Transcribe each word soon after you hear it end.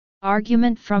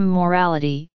Argument from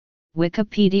morality,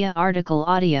 Wikipedia article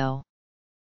audio.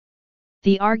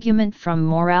 The argument from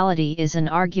morality is an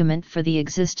argument for the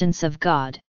existence of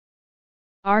God.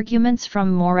 Arguments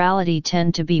from morality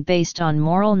tend to be based on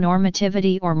moral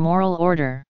normativity or moral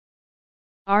order.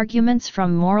 Arguments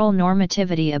from moral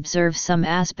normativity observe some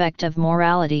aspect of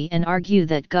morality and argue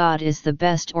that God is the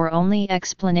best or only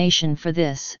explanation for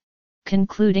this,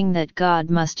 concluding that God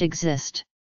must exist.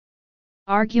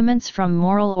 Arguments from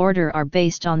moral order are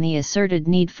based on the asserted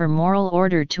need for moral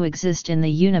order to exist in the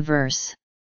universe.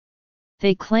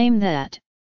 They claim that,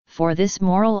 for this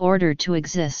moral order to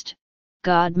exist,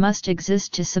 God must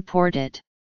exist to support it.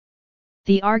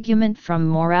 The argument from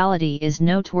morality is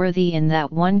noteworthy in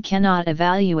that one cannot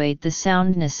evaluate the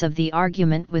soundness of the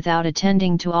argument without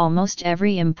attending to almost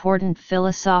every important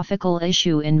philosophical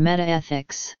issue in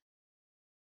metaethics.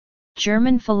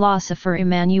 German philosopher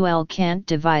Immanuel Kant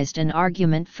devised an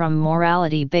argument from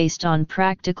morality based on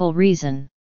practical reason.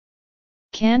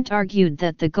 Kant argued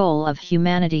that the goal of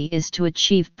humanity is to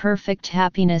achieve perfect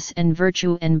happiness and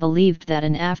virtue and believed that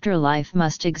an afterlife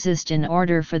must exist in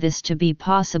order for this to be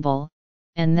possible,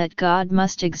 and that God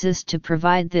must exist to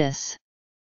provide this.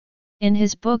 In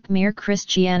his book Mere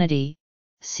Christianity,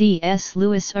 C.S.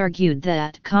 Lewis argued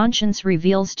that conscience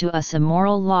reveals to us a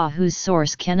moral law whose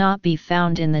source cannot be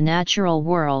found in the natural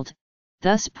world,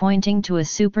 thus pointing to a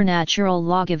supernatural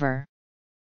lawgiver.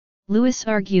 Lewis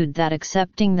argued that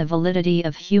accepting the validity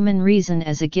of human reason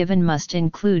as a given must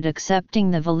include accepting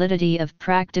the validity of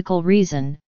practical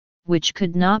reason, which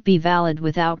could not be valid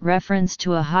without reference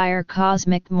to a higher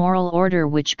cosmic moral order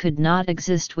which could not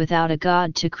exist without a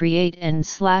God to create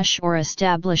and/or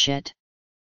establish it.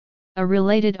 A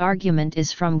related argument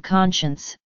is from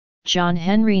conscience. John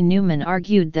Henry Newman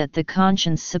argued that the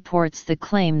conscience supports the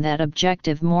claim that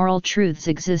objective moral truths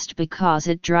exist because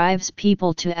it drives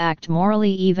people to act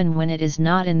morally even when it is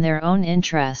not in their own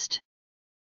interest.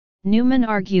 Newman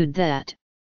argued that,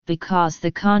 because the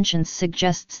conscience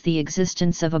suggests the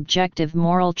existence of objective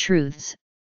moral truths,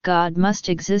 God must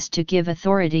exist to give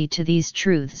authority to these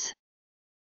truths.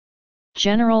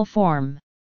 General form.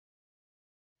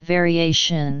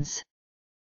 Variations.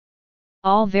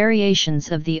 All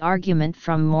variations of the argument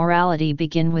from morality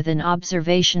begin with an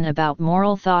observation about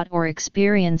moral thought or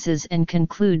experiences and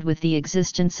conclude with the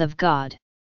existence of God.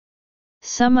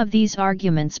 Some of these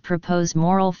arguments propose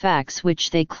moral facts which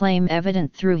they claim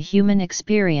evident through human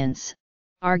experience,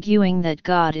 arguing that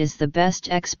God is the best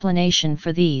explanation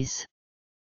for these.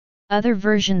 Other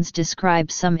versions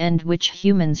describe some end which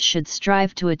humans should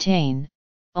strive to attain,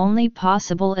 only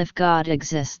possible if God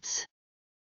exists.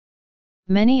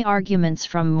 Many arguments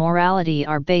from morality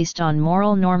are based on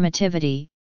moral normativity,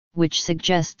 which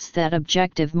suggests that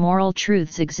objective moral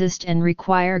truths exist and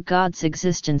require God's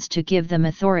existence to give them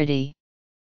authority.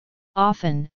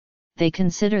 Often, they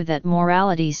consider that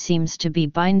morality seems to be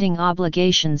binding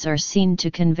obligations are seen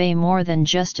to convey more than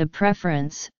just a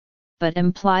preference, but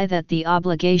imply that the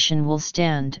obligation will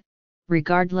stand,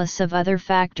 regardless of other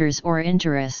factors or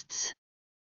interests.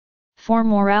 For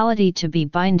morality to be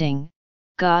binding,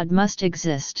 God must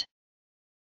exist.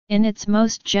 In its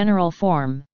most general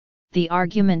form, the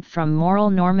argument from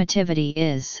moral normativity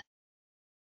is.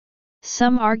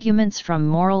 Some arguments from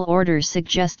moral order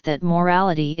suggest that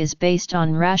morality is based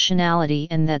on rationality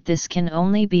and that this can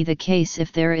only be the case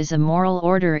if there is a moral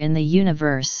order in the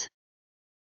universe.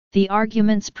 The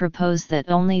arguments propose that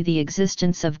only the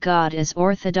existence of God as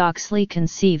orthodoxly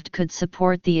conceived could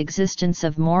support the existence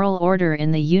of moral order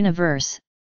in the universe,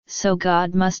 so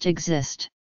God must exist.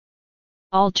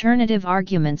 Alternative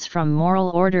arguments from moral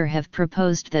order have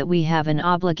proposed that we have an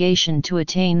obligation to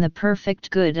attain the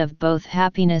perfect good of both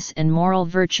happiness and moral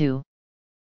virtue.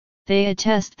 They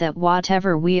attest that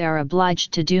whatever we are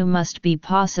obliged to do must be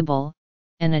possible,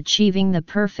 and achieving the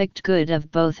perfect good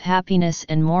of both happiness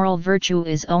and moral virtue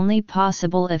is only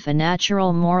possible if a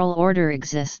natural moral order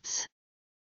exists.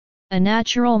 A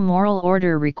natural moral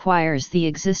order requires the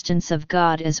existence of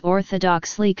God as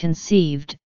orthodoxly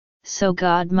conceived, so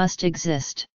God must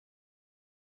exist.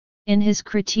 In his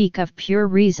Critique of Pure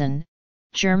Reason,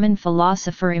 German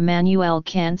philosopher Immanuel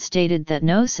Kant stated that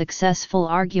no successful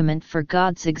argument for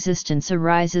God's existence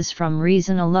arises from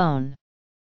reason alone.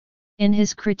 In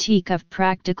his Critique of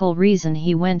Practical Reason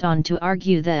he went on to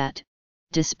argue that,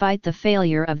 despite the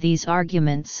failure of these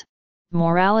arguments,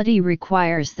 morality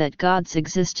requires that God's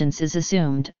existence is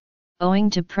assumed, owing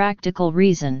to practical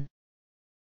reason.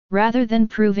 Rather than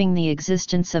proving the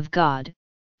existence of God,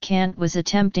 Kant was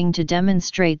attempting to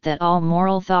demonstrate that all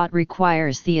moral thought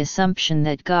requires the assumption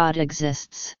that God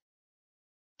exists.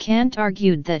 Kant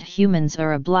argued that humans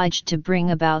are obliged to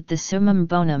bring about the summum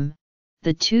bonum,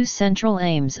 the two central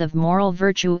aims of moral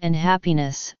virtue and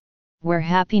happiness, where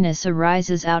happiness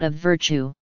arises out of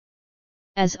virtue.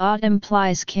 As ought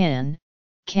implies can,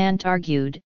 Kant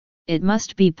argued, it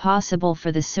must be possible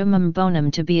for the summum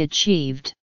bonum to be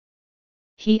achieved.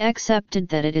 He accepted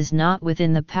that it is not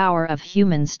within the power of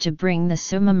humans to bring the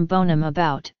summum bonum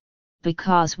about,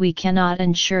 because we cannot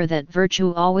ensure that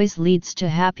virtue always leads to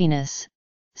happiness,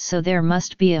 so there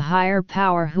must be a higher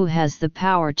power who has the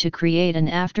power to create an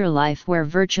afterlife where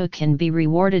virtue can be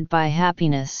rewarded by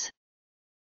happiness.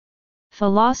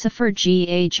 Philosopher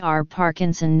G.H.R.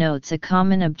 Parkinson notes a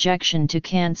common objection to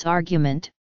Kant's argument,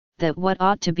 that what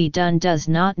ought to be done does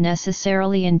not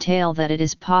necessarily entail that it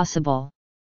is possible.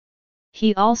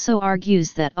 He also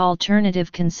argues that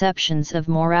alternative conceptions of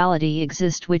morality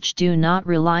exist which do not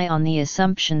rely on the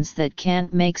assumptions that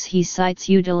Kant makes. He cites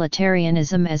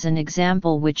utilitarianism as an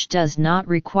example which does not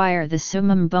require the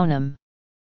summum bonum.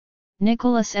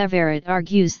 Nicholas Everett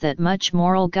argues that much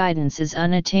moral guidance is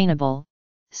unattainable,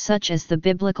 such as the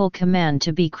biblical command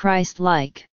to be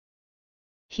Christ-like.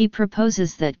 He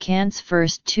proposes that Kant's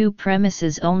first two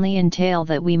premises only entail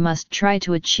that we must try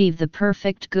to achieve the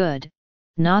perfect good,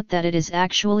 not that it is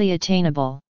actually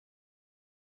attainable.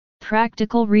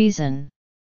 Practical reason.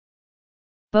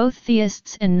 Both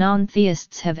theists and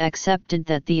non-theists have accepted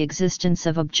that the existence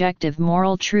of objective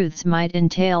moral truths might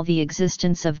entail the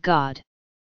existence of God.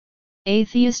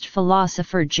 Atheist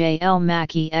philosopher J. L.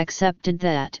 Mackie accepted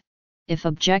that, if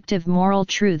objective moral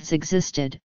truths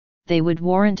existed, they would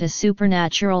warrant a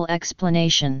supernatural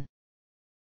explanation.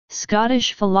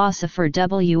 Scottish philosopher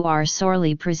W. R.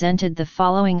 Sorley presented the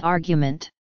following argument.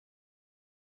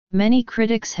 Many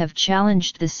critics have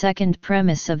challenged the second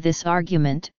premise of this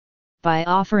argument, by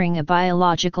offering a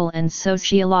biological and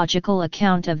sociological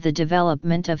account of the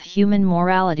development of human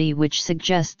morality which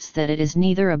suggests that it is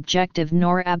neither objective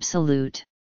nor absolute.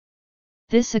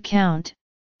 This account,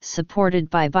 supported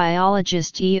by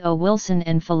biologist E. O. Wilson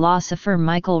and philosopher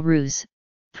Michael Ruse,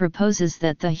 proposes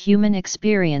that the human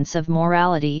experience of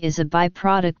morality is a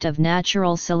byproduct of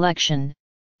natural selection,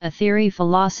 a theory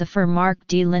philosopher Mark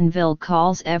D. Linville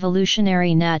calls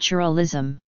evolutionary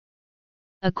naturalism.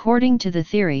 According to the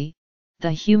theory,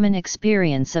 the human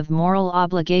experience of moral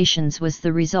obligations was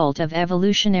the result of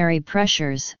evolutionary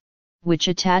pressures, which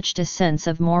attached a sense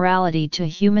of morality to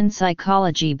human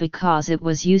psychology because it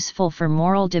was useful for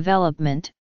moral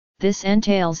development. This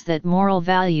entails that moral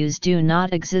values do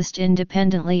not exist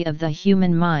independently of the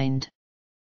human mind.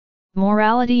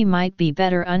 Morality might be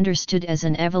better understood as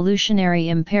an evolutionary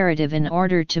imperative in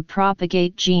order to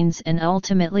propagate genes and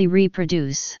ultimately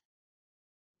reproduce.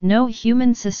 No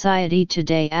human society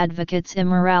today advocates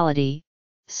immorality,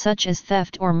 such as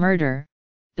theft or murder,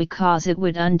 because it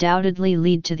would undoubtedly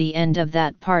lead to the end of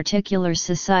that particular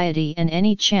society and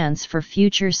any chance for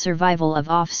future survival of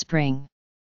offspring.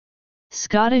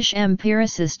 Scottish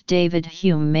empiricist David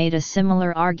Hume made a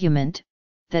similar argument,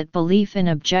 that belief in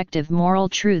objective moral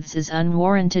truths is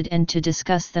unwarranted and to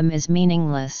discuss them is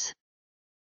meaningless.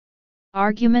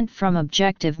 Argument from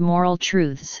objective moral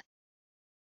truths.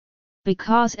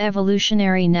 Because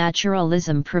evolutionary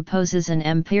naturalism proposes an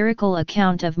empirical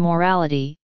account of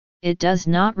morality, it does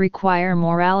not require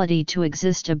morality to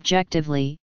exist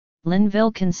objectively.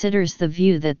 Linville considers the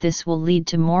view that this will lead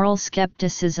to moral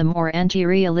skepticism or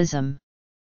anti-realism.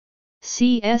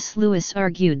 C.S. Lewis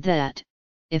argued that,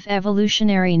 if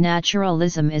evolutionary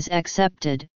naturalism is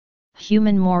accepted,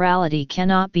 human morality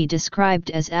cannot be described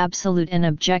as absolute and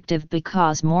objective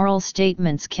because moral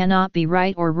statements cannot be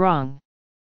right or wrong.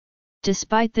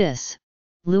 Despite this,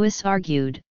 Lewis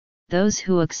argued, those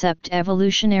who accept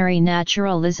evolutionary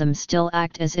naturalism still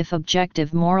act as if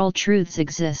objective moral truths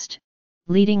exist,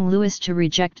 leading Lewis to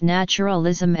reject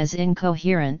naturalism as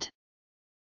incoherent.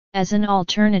 As an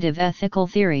alternative ethical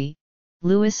theory,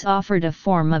 Lewis offered a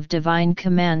form of divine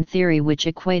command theory which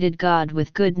equated God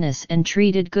with goodness and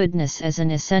treated goodness as an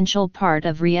essential part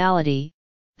of reality,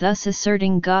 thus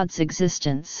asserting God's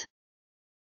existence.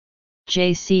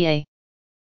 J.C.A.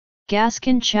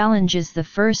 Gaskin challenges the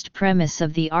first premise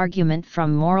of the argument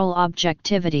from moral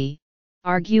objectivity,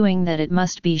 arguing that it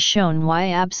must be shown why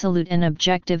absolute and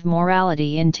objective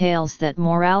morality entails that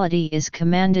morality is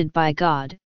commanded by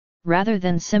God, rather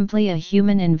than simply a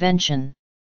human invention.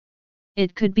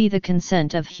 It could be the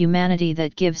consent of humanity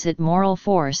that gives it moral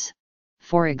force,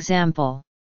 for example.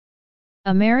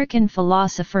 American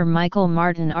philosopher Michael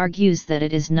Martin argues that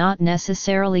it is not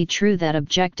necessarily true that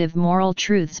objective moral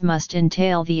truths must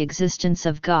entail the existence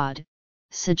of God,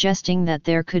 suggesting that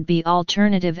there could be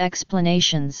alternative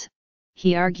explanations.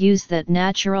 He argues that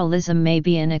naturalism may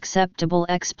be an acceptable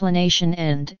explanation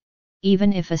and,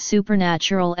 even if a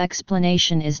supernatural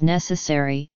explanation is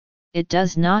necessary, it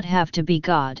does not have to be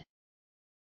God.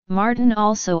 Martin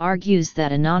also argues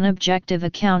that a non-objective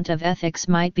account of ethics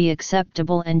might be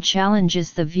acceptable and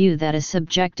challenges the view that a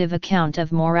subjective account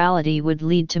of morality would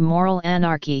lead to moral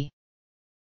anarchy.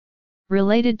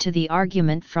 Related to the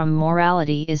argument from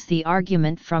morality is the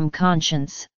argument from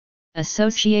conscience,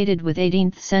 associated with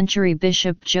 18th-century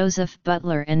Bishop Joseph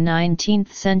Butler and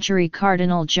 19th-century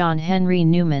Cardinal John Henry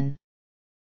Newman.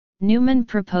 Newman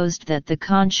proposed that the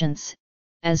conscience,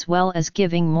 as well as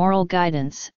giving moral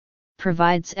guidance,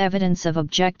 provides evidence of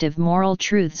objective moral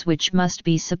truths which must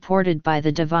be supported by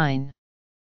the divine.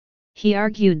 He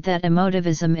argued that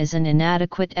emotivism is an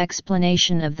inadequate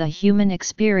explanation of the human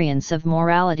experience of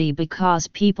morality because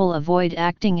people avoid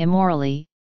acting immorally,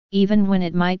 even when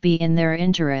it might be in their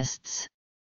interests.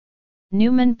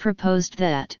 Newman proposed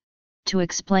that, to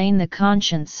explain the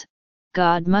conscience,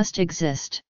 God must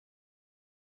exist.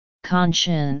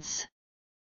 Conscience.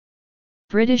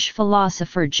 British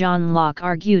philosopher John Locke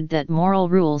argued that moral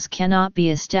rules cannot be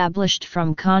established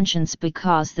from conscience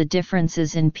because the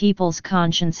differences in people's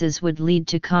consciences would lead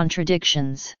to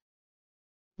contradictions.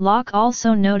 Locke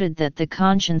also noted that the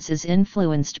conscience is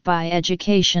influenced by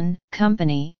education,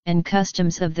 company, and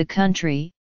customs of the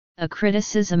country, a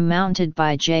criticism mounted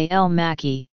by J. L.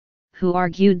 Mackie, who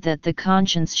argued that the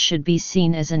conscience should be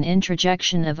seen as an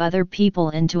introjection of other people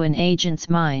into an agent's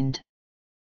mind.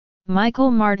 Michael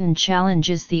Martin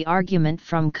challenges the argument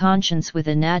from conscience with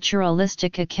a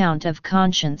naturalistic account of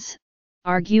conscience,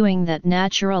 arguing that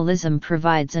naturalism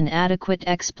provides an adequate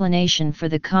explanation for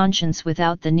the conscience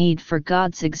without the need for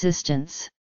God's existence.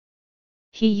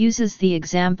 He uses the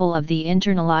example of the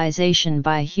internalization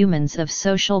by humans of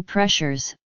social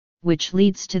pressures, which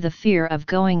leads to the fear of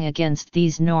going against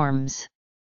these norms.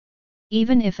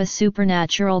 Even if a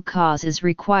supernatural cause is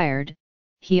required,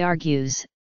 he argues,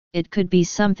 it could be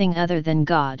something other than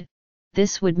God.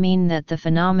 This would mean that the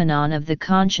phenomenon of the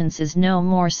conscience is no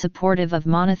more supportive of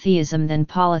monotheism than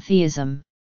polytheism.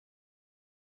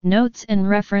 Notes and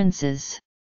references.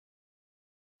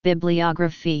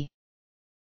 Bibliography.